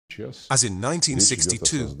as in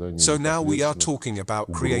 1962, so now we are talking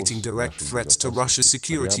about creating direct threats to Russia's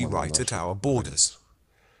security right at our borders.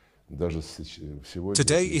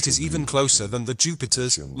 Today it is even closer than the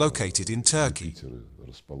Jupiters located in Turkey.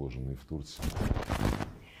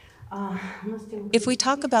 If we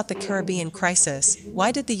talk about the Caribbean crisis,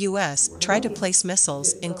 why did the US try to place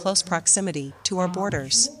missiles in close proximity to our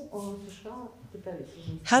borders?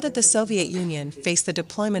 How did the Soviet Union face the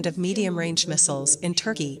deployment of medium-range missiles in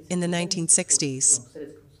Turkey in the 1960s?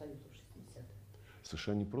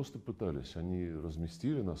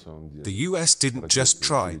 The US didn't just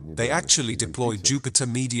try, they actually deployed Jupiter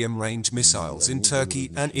medium-range missiles in Turkey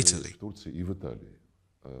and Italy.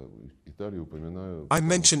 I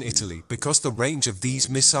mention Italy because the range of these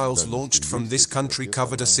missiles launched from this country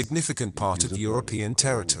covered a significant part of European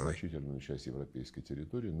territory.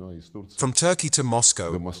 From Turkey to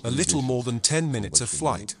Moscow, a little more than 10 minutes of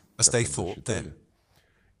flight, as they thought then.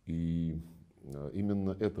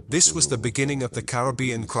 This was the beginning of the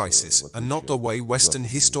Caribbean crisis, and not the way Western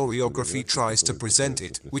historiography tries to present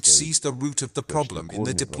it, which sees the root of the problem in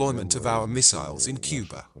the deployment of our missiles in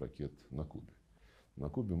Cuba.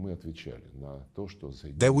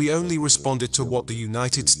 There we only responded to what the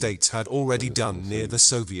United States had already done near the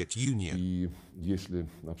Soviet Union.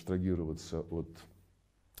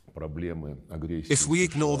 If we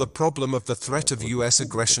ignore the problem of the threat of US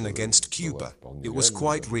aggression against Cuba, it was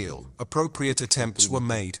quite real, appropriate attempts were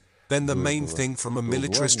made. Then the main thing from a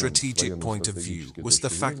military strategic point of view was the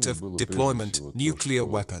fact of deployment, nuclear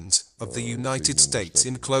weapons, of the United States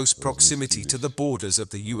in close proximity to the borders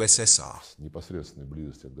of the USSR.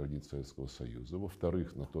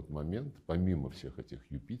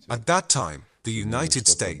 At that time, the United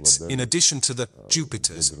States, in addition to the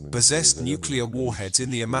Jupiters, possessed nuclear warheads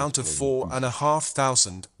in the amount of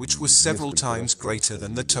 4,500, which was several times greater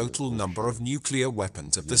than the total number of nuclear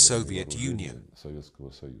weapons of the Soviet Union.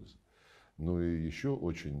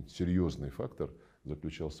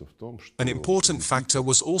 An important factor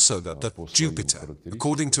was also that the Jupiter,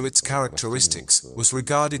 according to its characteristics, was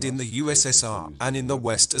regarded in the USSR and in the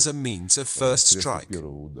West as a means of first strike.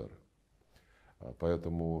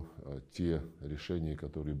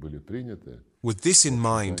 With this in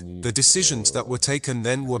mind, the decisions that were taken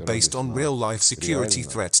then were based on real-life security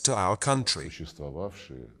threats to our country.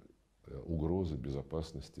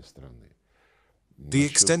 The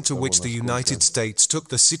extent to which the United States took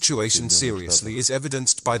the situation seriously is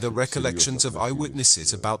evidenced by the recollections of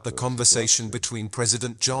eyewitnesses about the conversation between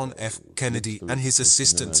President John F. Kennedy and his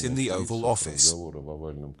assistants in the Oval Office.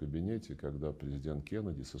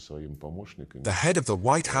 The head of the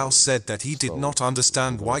White House said that he did not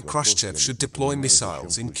understand why Khrushchev should deploy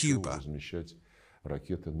missiles in Cuba.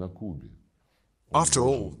 After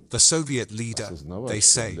all, the Soviet leader, they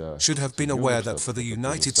say, should have been aware that for the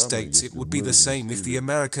United States it would be the same if the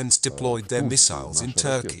Americans deployed their missiles in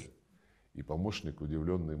Turkey.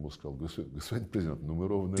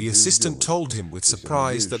 The assistant told him with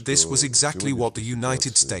surprise that this was exactly what the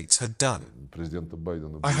United States had done.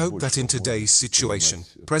 I hope that in today's situation,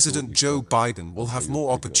 President Joe Biden will have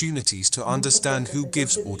more opportunities to understand who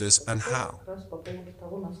gives orders and how.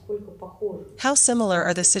 How similar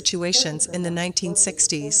are the situations in the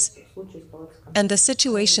 1960s and the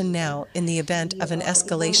situation now in the event of an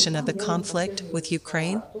escalation of the conflict with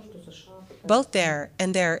Ukraine? Both there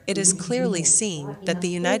and there it is clearly seen that the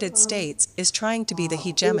United States is trying to be the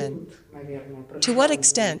hegemon. To what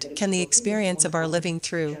extent can the experience of our living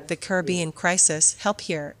through the Caribbean crisis help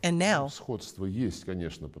here and now?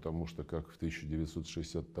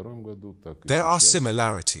 There are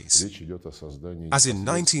similarities. As in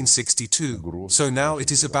 1962, so now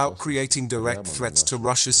it is about creating direct threats to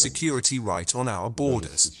Russia's security right on our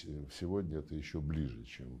borders.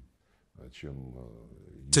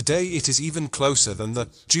 Today it is even closer than the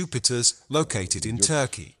Jupiters located in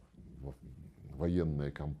Turkey.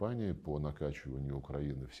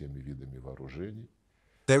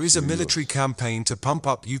 There is a military campaign to pump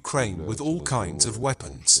up Ukraine with all kinds of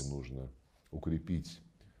weapons.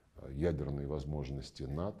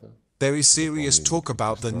 There is serious talk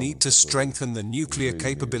about the need to strengthen the nuclear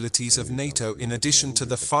capabilities of NATO in addition to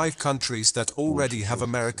the 5 countries that already have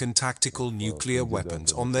American tactical nuclear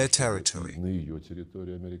weapons on their territory.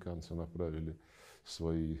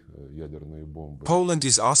 Poland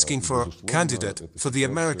is asking for a candidate for the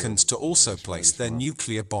Americans to also place their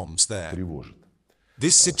nuclear bombs there.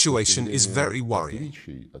 This situation is very worrying.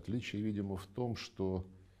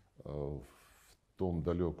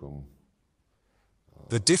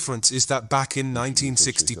 The difference is that back in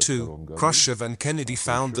 1962, Khrushchev and Kennedy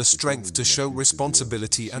found the strength to show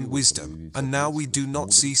responsibility and wisdom, and now we do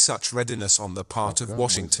not see such readiness on the part of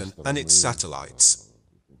Washington and its satellites.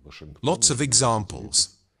 Lots of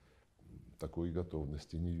examples. Такой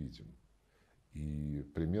готовности не видим. И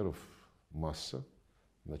примеров масса.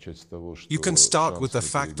 You can start with the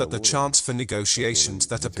fact that the chance for negotiations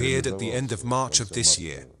that appeared at the end of March of this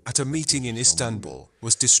year, at a meeting in Istanbul,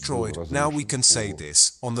 was destroyed. Now we can say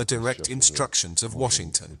this, on the direct instructions of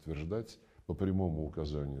Washington.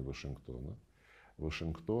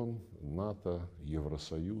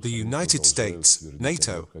 The United States,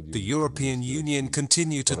 NATO, the European Union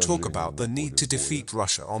continue to talk about the need to defeat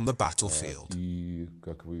Russia on the battlefield.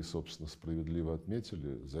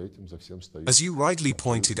 As you rightly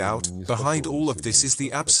pointed out, behind all of this is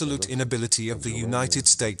the absolute inability of the United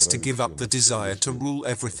States to give up the desire to rule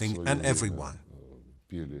everything and everyone.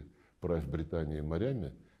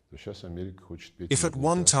 If at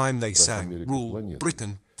one time they sang, "Rule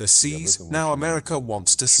Britain, the seas," now America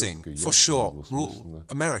wants to sing, for sure, "Rule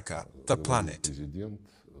America, the planet."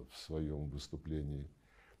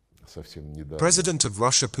 President of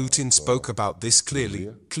Russia Putin spoke about this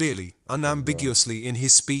clearly, unambiguously in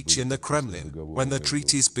his speech in the Kremlin, when the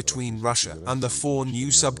treaties between Russia and the 4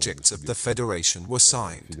 new subjects of the Federation were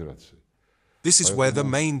signed. This is where the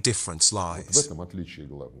main difference lies.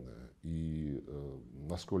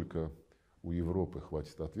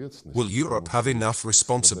 Will Europe have enough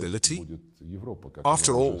responsibility?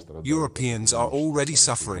 After all, Europeans are already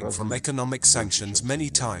suffering from economic sanctions many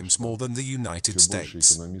times more than the United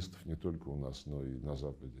States.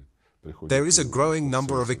 There is a growing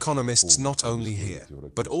number of economists not only here,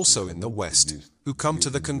 but also in the West, who come to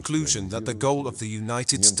the conclusion that the goal of the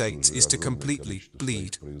United States is to completely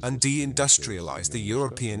bleed and deindustrialize the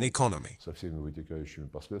European economy.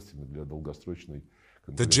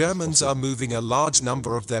 The Germans are moving a large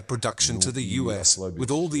number of their production to the US, with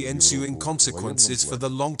all the ensuing consequences for the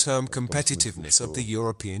long-term competitiveness of the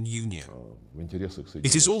European Union.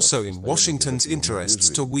 It is also in Washington's interests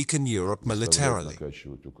to weaken Europe militarily.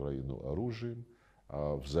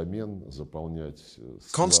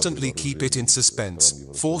 Constantly keep it in suspense,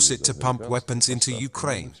 force it to pump weapons into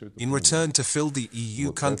Ukraine, in return to fill the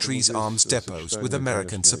EU countries' arms depots with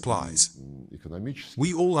American supplies.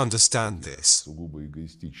 We all understand this.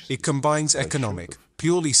 It combines economic,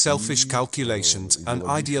 purely selfish calculations and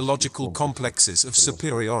ideological complexes of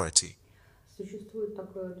superiority.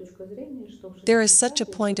 There is such a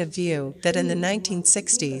point of view that in the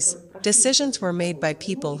 1960s, decisions were made by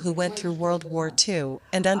people who went through World War II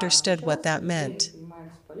and understood what that meant.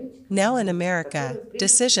 Now in America,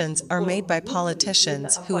 decisions are made by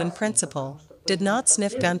politicians who, in principle, did not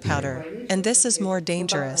sniff gunpowder, and this is more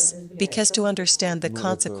dangerous, because to understand the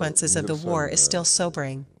consequences of the war is still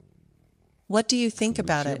sobering. What do you think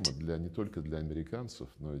about it?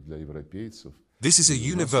 This is a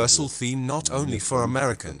universal theme not only for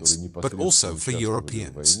Americans, but also for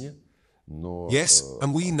Europeans. Yes,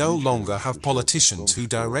 and we no longer have politicians who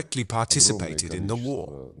directly participated in the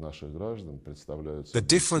war. The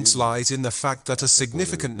difference lies in the fact that a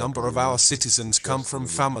significant number of our citizens come from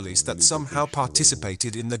families that somehow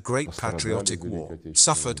participated in the Great Patriotic War,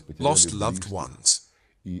 suffered, lost loved ones.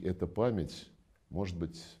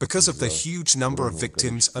 Because of the huge number of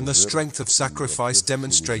victims and the strength of sacrifice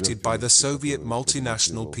demonstrated by the Soviet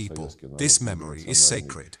multinational people, this memory is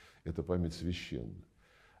sacred.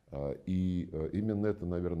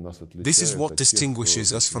 This is what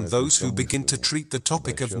distinguishes us from those who begin to treat the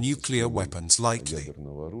topic of nuclear weapons lightly.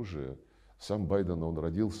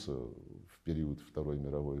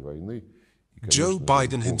 Joe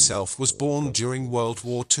Biden himself was born during World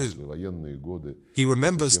War II. He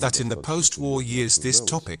remembers that in the post-war years this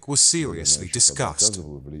topic was seriously discussed.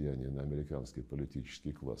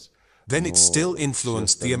 Then it still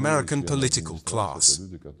influenced the American political class.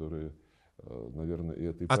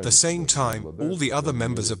 At the same time, all the other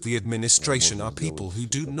members of the administration are people who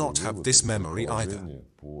do not have this memory either.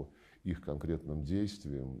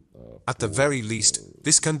 At the very least,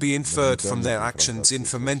 this can be inferred from their actions in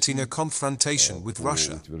fomenting a confrontation with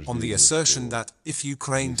Russia, on the assertion that, if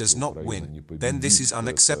Ukraine does not win, then this is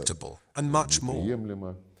unacceptable, and much more.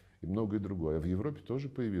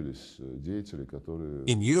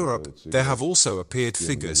 In Europe, there have also appeared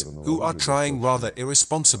figures who are trying rather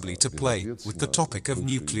irresponsibly to play with the topic of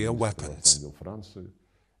nuclear weapons.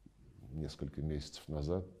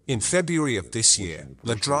 In February of this year,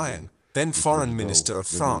 Lavrov, then Foreign Minister of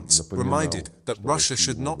France, reminded that Russia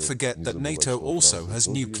should not forget that NATO also has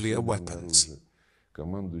nuclear weapons.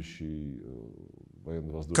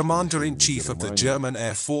 Commander-in-Chief of the German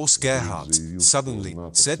Air Force Gerhard suddenly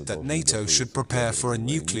said that NATO should prepare for a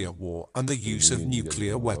nuclear war and the use of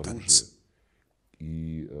nuclear weapons.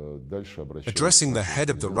 Addressing the head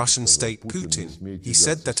of the Russian state, Putin, he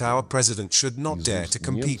said that our president should not dare to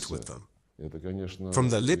compete with them. From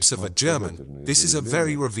the lips of a German, this is a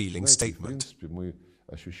very revealing statement.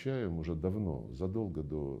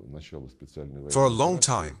 For a long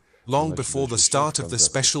time, long before the start of the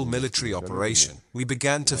special military operation, we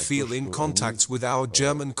began to feel in contacts with our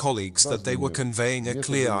German colleagues that they were conveying a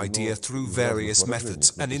clear idea through various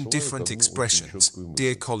methods and in different expressions.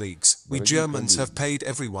 Dear colleagues, we Germans have paid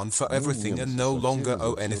everyone for everything and no longer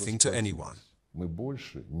owe anything to anyone.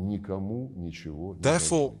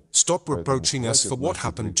 Therefore, stop reproaching us for what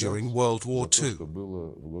happened during World War II.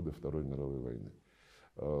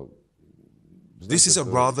 This is a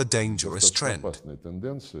rather dangerous trend.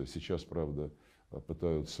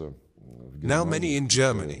 Now many in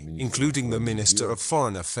Germany, including the Minister of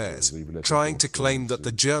Foreign Affairs, trying to claim that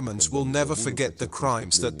the Germans will never forget the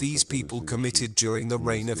crimes that these people committed during the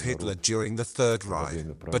reign of Hitler during the Third Reich,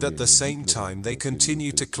 but at the same time they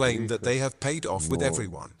continue to claim that they have paid off with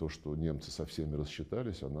everyone.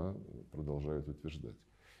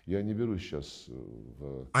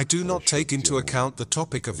 I do not take into account the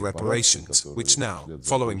topic of reparations, which now,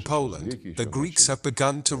 following Poland, the Greeks have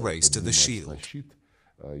begun to raise to the shield.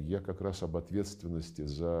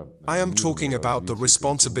 I am talking about the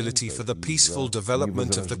responsibility for the peaceful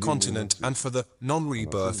development of the continent and for the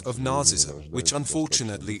non-rebirth of Nazism, which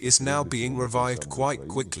unfortunately is now being revived quite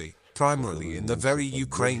quickly, primarily in the very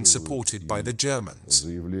Ukraine supported by the Germans.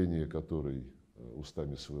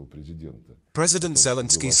 President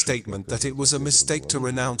Zelensky's statement that it was a mistake to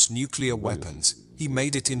renounce nuclear weapons, he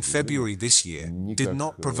made it in February this year, did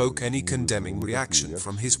not provoke any condemning reaction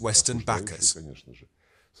from his Western backers.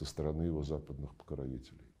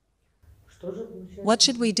 What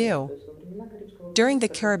should we do? During the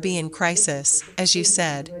Caribbean crisis, as you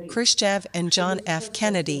said, Khrushchev and John F.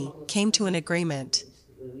 Kennedy came to an agreement.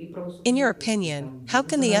 In your opinion, how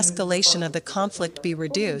can the escalation of the conflict be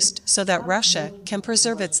reduced so that Russia can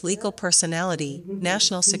preserve its legal personality,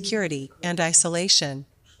 national security, and isolation?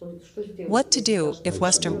 What to do if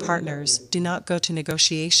Western partners do not go to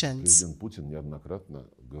negotiations?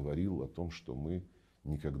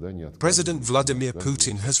 President Vladimir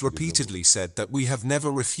Putin has repeatedly said that we have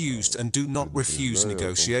never refused and do not refuse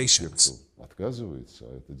negotiations.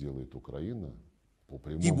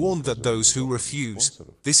 He warned that those who refuse,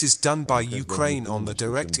 this is done by Ukraine on the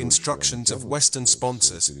direct instructions of Western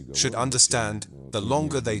sponsors, should understand, the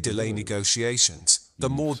longer they delay negotiations, the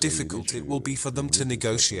more difficult it will be for them to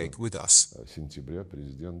negotiate with us.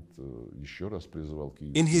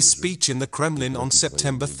 In his speech in the Kremlin on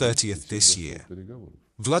September 30th this year,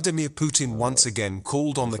 Vladimir Putin once again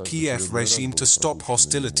called on the Kiev regime to stop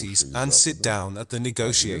hostilities and sit down at the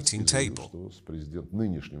negotiating table.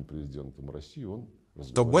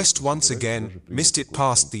 The West once again missed it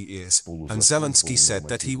past the ears, and Zelensky said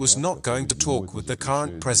that he was not going to talk with the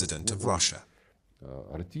current president of Russia.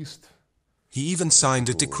 He even signed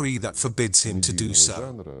a decree that forbids him to do so.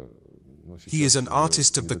 He is an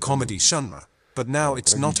artist of the comedy genre, but now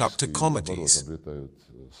it's not up to comedies.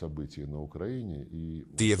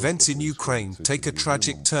 The events in Ukraine take a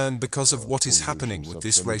tragic turn because of what is happening with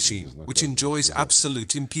this regime, which enjoys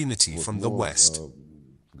absolute impunity from the West.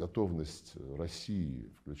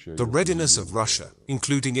 The readiness of Russia,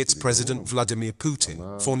 including its President Vladimir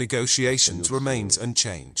Putin, for negotiations remains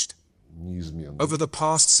unchanged. Over the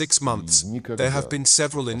past 6 months, there have been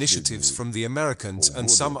several initiatives from the Americans and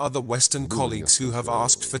some other Western colleagues who have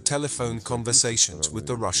asked for telephone conversations with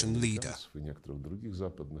the Russian leader.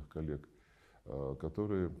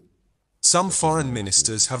 Some foreign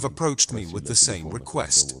ministers have approached me with the same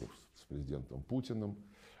request.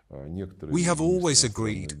 We have always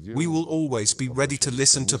agreed, we will always be ready to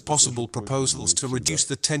listen to possible proposals to reduce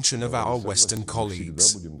the tension of our Western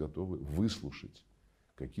colleagues.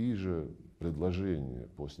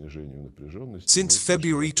 Since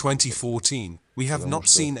February 2014, we have not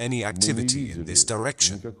seen any activity in this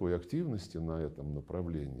direction.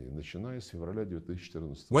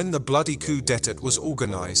 When the bloody coup d'etat was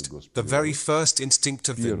organized, the very first instinct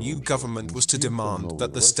of the new government was to demand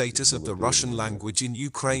that the status of the Russian language in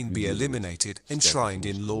Ukraine be eliminated, enshrined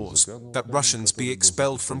in laws, that Russians be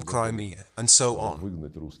expelled from Crimea, and so on.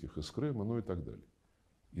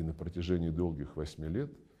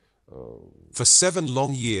 For 7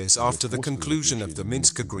 long years after the conclusion of the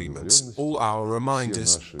Minsk agreements, all our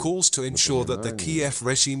reminders, calls to ensure that the Kiev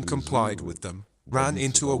regime complied with them, ran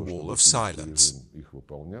into a wall of silence.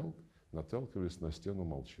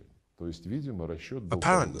 То есть, видимо, расчет был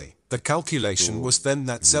Apparently, the calculation was then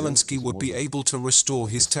that Zelensky would be able to restore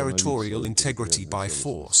his territorial integrity by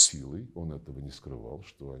force. силой. Он этого не скрывал,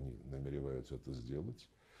 что они намереваются это сделать.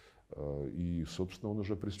 И, собственно, он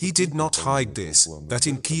уже приступил. He did not hide this, that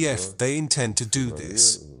in Kiev they intend to do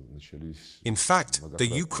this. In fact, the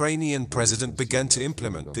Ukrainian president began to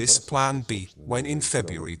implement this Plan B when in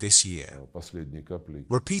February this year,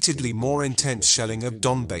 repeatedly more intense shelling of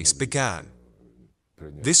Donbass began.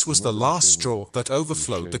 This was the last straw that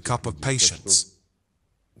overflowed the cup of patience.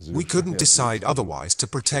 We couldn't decide otherwise to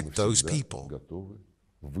protect those people.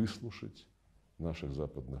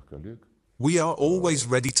 We are always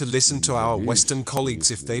ready to listen to our Western colleagues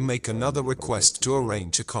if they make another request to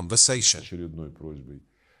arrange a conversation.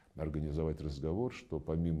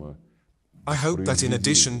 I hope that in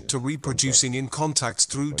addition to reproducing in contacts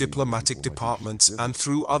through diplomatic departments and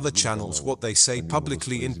through other channels what they say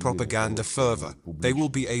publicly in propaganda fervor, they will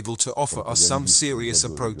be able to offer us some serious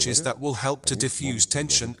approaches that will help to diffuse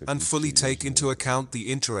tension and fully take into account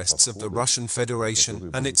the interests of the Russian Federation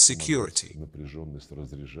and its security.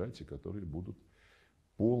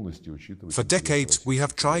 For decades, we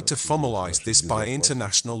have tried to formalize this by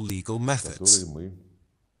international legal methods.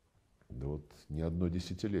 Не одно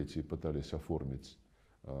десятилетие пытались оформить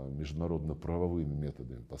международно-правовыми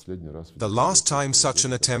методами. Последний раз... The last time such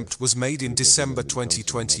an attempt was made in December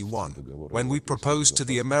 2021, when we proposed to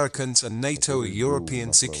the Americans and NATO a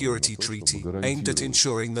European security treaty aimed at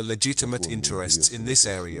ensuring the legitimate interests in this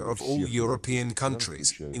area of all European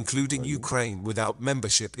countries, including Ukraine without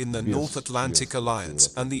membership in the North Atlantic Alliance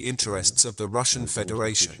and the interests of the Russian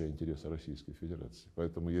Federation.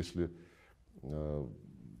 Поэтому если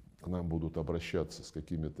к нам будут обращаться с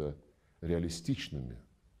какими-то реалистичными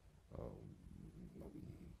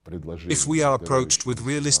предложениями. If we are approached with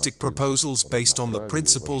realistic proposals based on the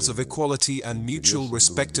principles of equality and mutual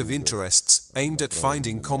respect of interests, aimed at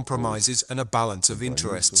finding compromises and a balance of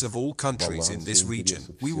interests of all countries in this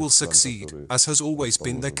region, we will succeed, as has always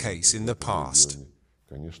been the case in the past.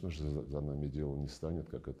 Конечно же, за нами дело не станет,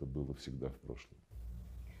 как это было всегда в прошлом.